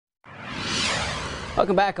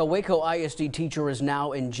Welcome back. A Waco ISD teacher is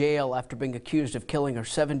now in jail after being accused of killing her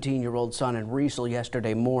 17-year-old son in Riesel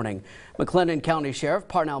yesterday morning. McLennan County Sheriff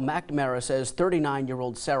Parnell McNamara says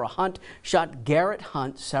 39-year-old Sarah Hunt shot Garrett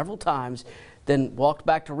Hunt several times, then walked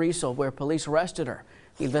back to Riesel where police arrested her.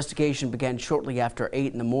 The investigation began shortly after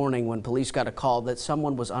 8 in the morning when police got a call that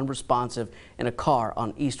someone was unresponsive in a car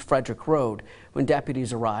on East Frederick Road. When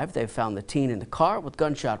deputies arrived, they found the teen in the car with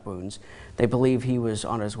gunshot wounds. They believe he was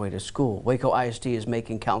on his way to school. Waco ISD is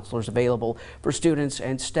making counselors available for students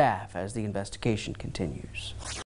and staff as the investigation continues.